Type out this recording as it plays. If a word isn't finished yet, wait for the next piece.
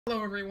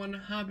Hello everyone,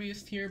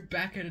 Hobbyist here,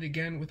 back at it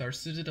again with our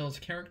Citadels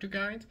character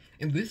guide,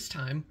 and this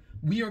time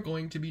we are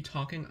going to be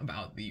talking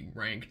about the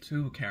rank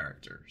 2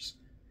 characters.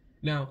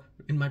 Now,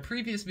 in my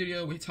previous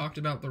video we talked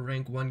about the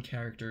rank 1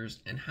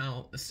 characters and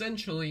how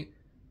essentially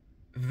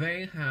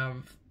they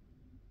have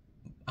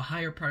a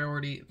higher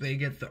priority, they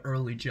get the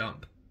early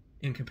jump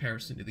in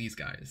comparison to these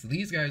guys.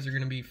 These guys are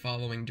going to be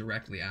following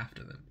directly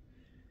after them.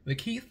 The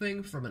key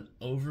thing from an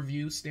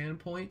overview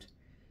standpoint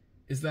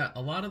is that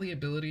a lot of the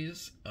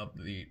abilities of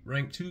the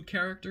rank 2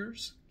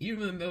 characters,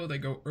 even though they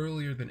go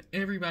earlier than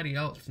everybody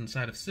else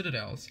inside of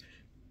Citadels,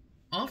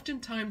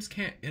 oftentimes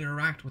can't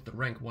interact with the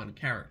rank 1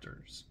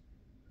 characters.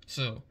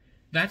 So,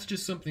 that's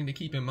just something to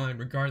keep in mind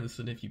regardless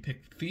of if you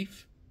pick the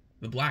Thief,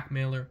 the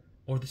Blackmailer,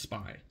 or the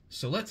Spy.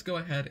 So let's go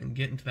ahead and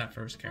get into that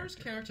first character. The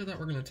first character that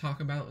we're going to talk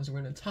about is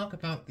we're going to talk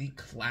about the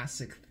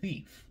classic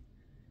Thief.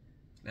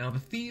 Now, the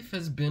Thief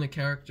has been a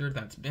character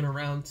that's been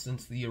around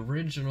since the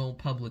original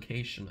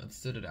publication of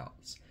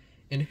Citadels,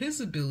 and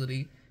his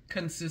ability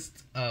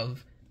consists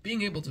of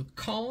being able to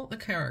call a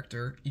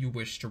character you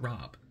wish to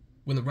rob.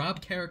 When the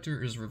robbed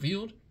character is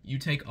revealed, you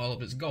take all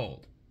of his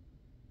gold.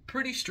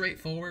 Pretty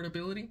straightforward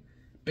ability.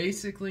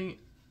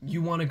 Basically,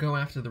 you want to go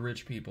after the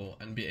rich people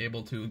and be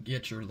able to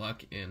get your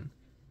luck in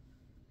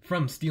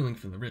from stealing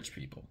from the rich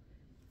people.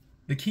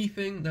 The key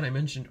thing that I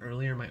mentioned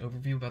earlier in my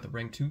overview about the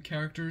rank 2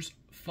 characters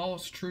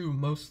falls true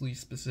mostly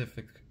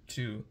specific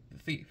to the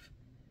Thief.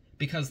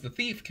 Because the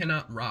Thief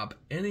cannot rob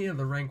any of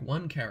the rank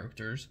 1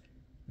 characters,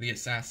 the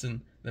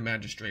Assassin, the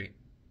Magistrate,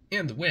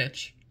 and the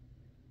Witch,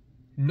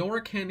 nor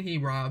can he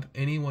rob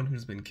anyone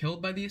who's been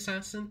killed by the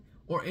Assassin,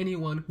 or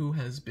anyone who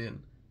has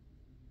been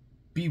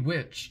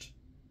bewitched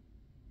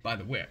by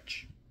the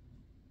Witch.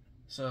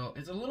 So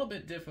it's a little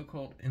bit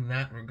difficult in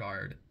that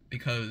regard,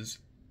 because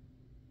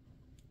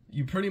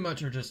you pretty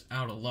much are just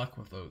out of luck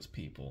with those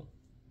people.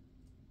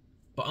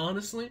 But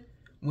honestly,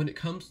 when it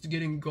comes to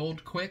getting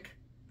gold quick,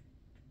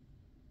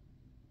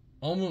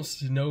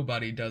 almost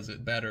nobody does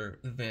it better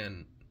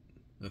than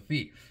the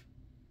Thief.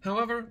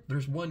 However,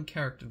 there's one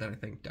character that I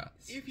think does.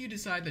 If you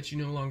decide that you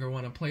no longer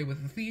want to play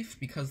with the Thief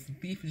because the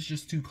Thief is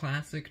just too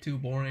classic, too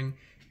boring,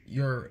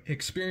 you're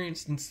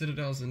experienced in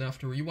Citadels enough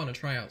to where you want to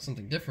try out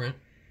something different,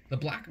 the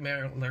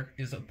Blackmailer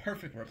is a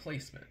perfect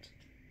replacement.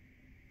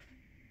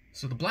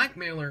 So the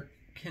Blackmailer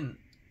can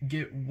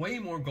get way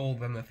more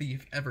gold than the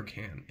Thief ever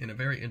can in a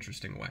very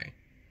interesting way.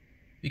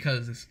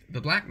 Because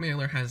the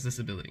Blackmailer has this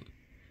ability.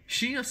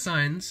 She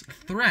assigns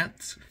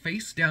threats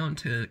face down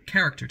to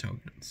character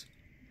tokens.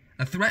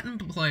 A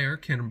threatened player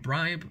can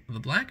bribe the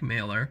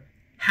Blackmailer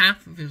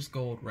half of his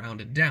gold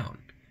rounded down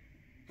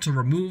to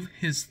remove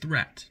his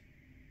threat.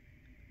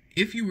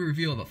 If you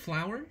reveal the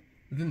flower,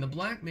 then the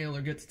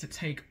Blackmailer gets to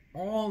take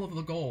all of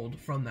the gold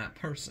from that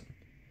person.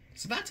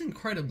 So that's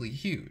incredibly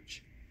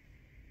huge.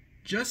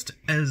 Just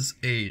as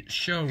a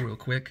show real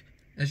quick,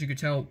 as you can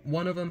tell,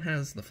 one of them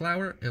has the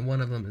flower and one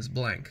of them is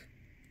blank.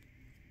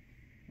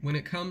 When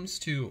it comes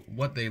to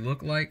what they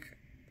look like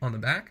on the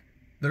back,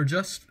 they're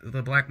just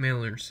the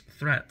Blackmailer's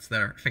threats that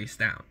are face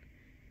down.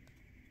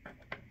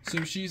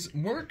 So she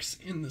works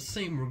in the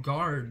same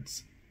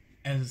regards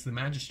as the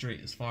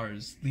Magistrate as far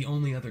as the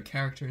only other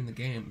character in the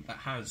game that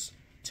has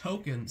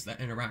tokens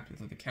that interact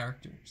with other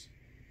characters.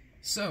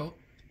 So,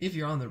 if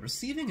you're on the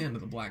receiving end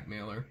of the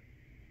Blackmailer,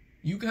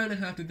 you kind of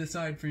have to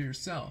decide for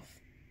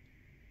yourself.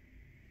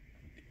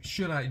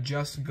 Should I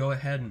just go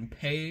ahead and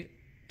pay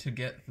to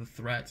get the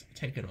threat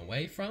taken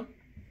away from?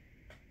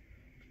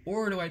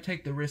 Or do I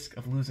take the risk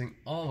of losing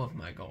all of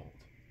my gold?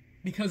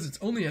 Because it's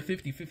only a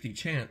 50-50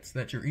 chance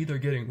that you're either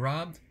getting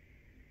robbed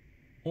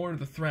or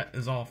the threat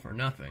is all for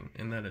nothing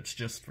and that it's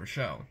just for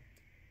show.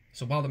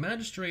 So while the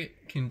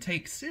Magistrate can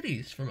take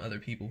cities from other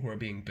people who are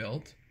being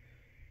built,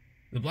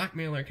 the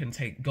Blackmailer can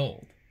take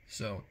gold.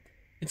 So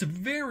it's a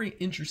very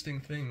interesting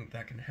thing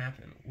that can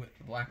happen with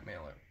the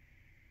Blackmailer.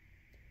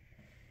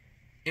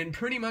 And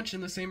pretty much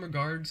in the same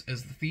regards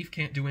as the Thief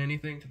can't do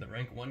anything to the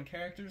rank 1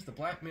 characters, the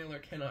Blackmailer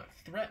cannot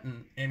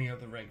threaten any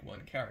of the rank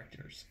 1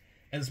 characters,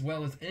 as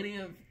well as any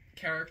of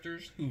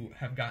characters who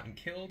have gotten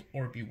killed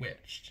or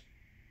bewitched.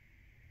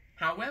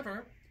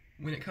 However,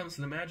 when it comes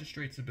to the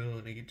Magistrate's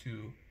ability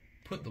to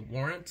put the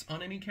warrants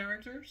on any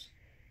characters,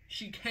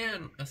 she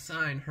can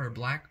assign her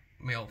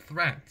blackmail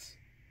threats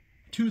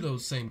to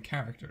those same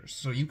characters.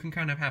 So you can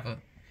kind of have a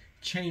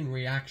chain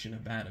reaction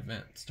of bad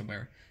events to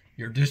where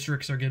your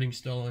districts are getting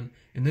stolen,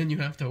 and then you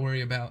have to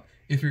worry about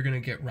if you're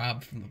going to get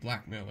robbed from the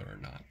Blackmailer or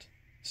not.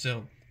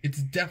 So it's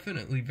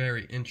definitely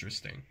very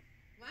interesting.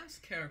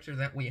 Last character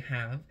that we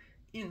have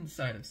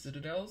inside of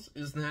Citadels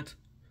is that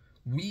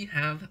we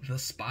have the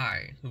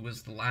Spy, who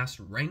is the last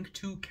rank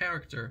 2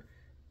 character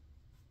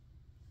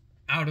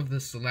out of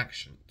this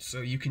selection.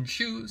 So you can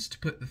choose to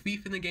put the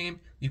Thief in the game,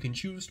 you can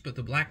choose to put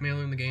the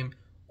Blackmailer in the game,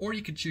 or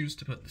you could choose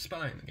to put the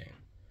Spy in the game.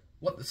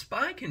 What the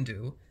Spy can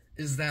do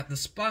is that the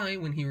Spy,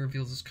 when he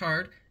reveals his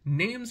card,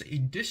 names a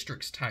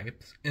district's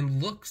type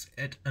and looks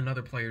at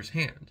another player's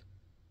hand.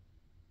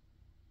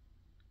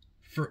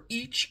 For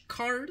each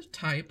card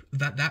type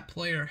that that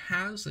player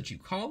has that you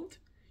called,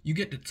 you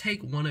get to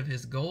take one of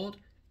his gold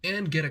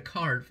and get a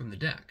card from the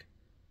deck.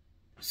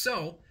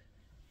 So,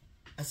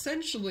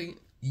 essentially,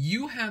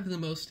 you have the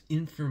most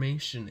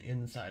information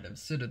inside of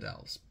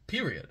Citadels,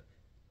 period.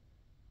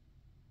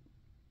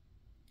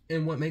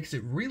 And what makes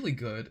it really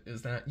good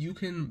is that you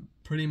can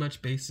pretty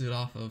much base it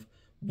off of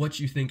what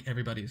you think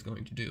everybody is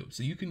going to do.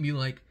 So you can be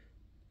like,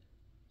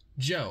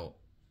 Joe,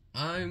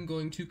 I'm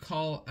going to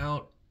call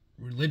out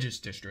religious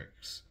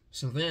districts.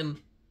 So then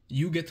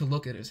you get to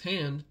look at his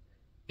hand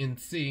and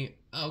see,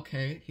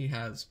 okay, he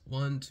has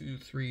 1, 2,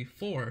 3,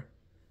 4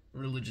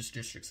 religious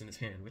districts in his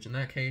hand, which in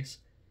that case,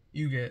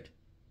 you get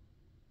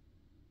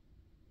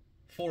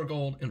 4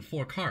 gold and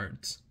 4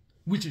 cards,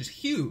 which is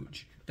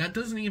huge. That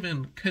doesn't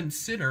even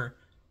consider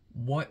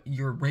what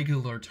your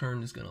regular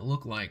turn is going to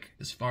look like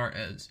as far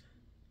as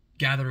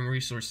gathering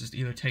resources to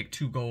either take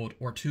 2 gold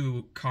or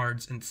 2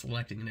 cards and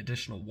selecting an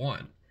additional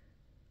 1.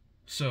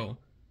 So,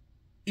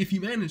 if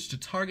you manage to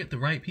target the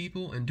right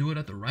people and do it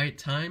at the right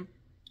time,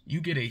 you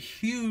get a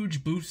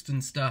huge boost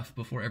in stuff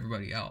before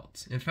everybody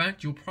else. In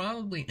fact, you'll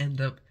probably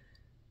end up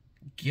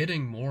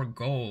getting more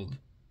gold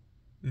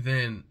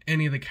than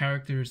any of the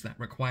characters that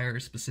require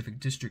a specific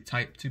district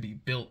type to be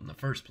built in the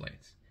first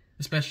place,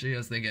 especially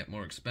as they get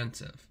more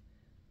expensive.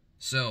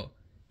 So,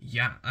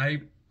 yeah,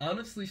 I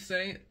honestly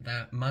say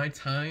that my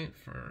tie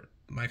for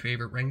my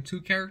favorite rank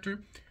 2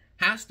 character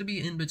has to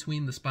be in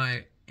between the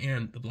Spy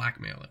and the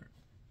Blackmailer.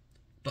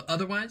 But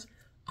otherwise,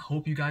 I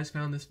hope you guys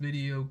found this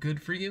video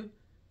good for you,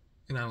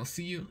 and I will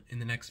see you in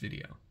the next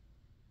video.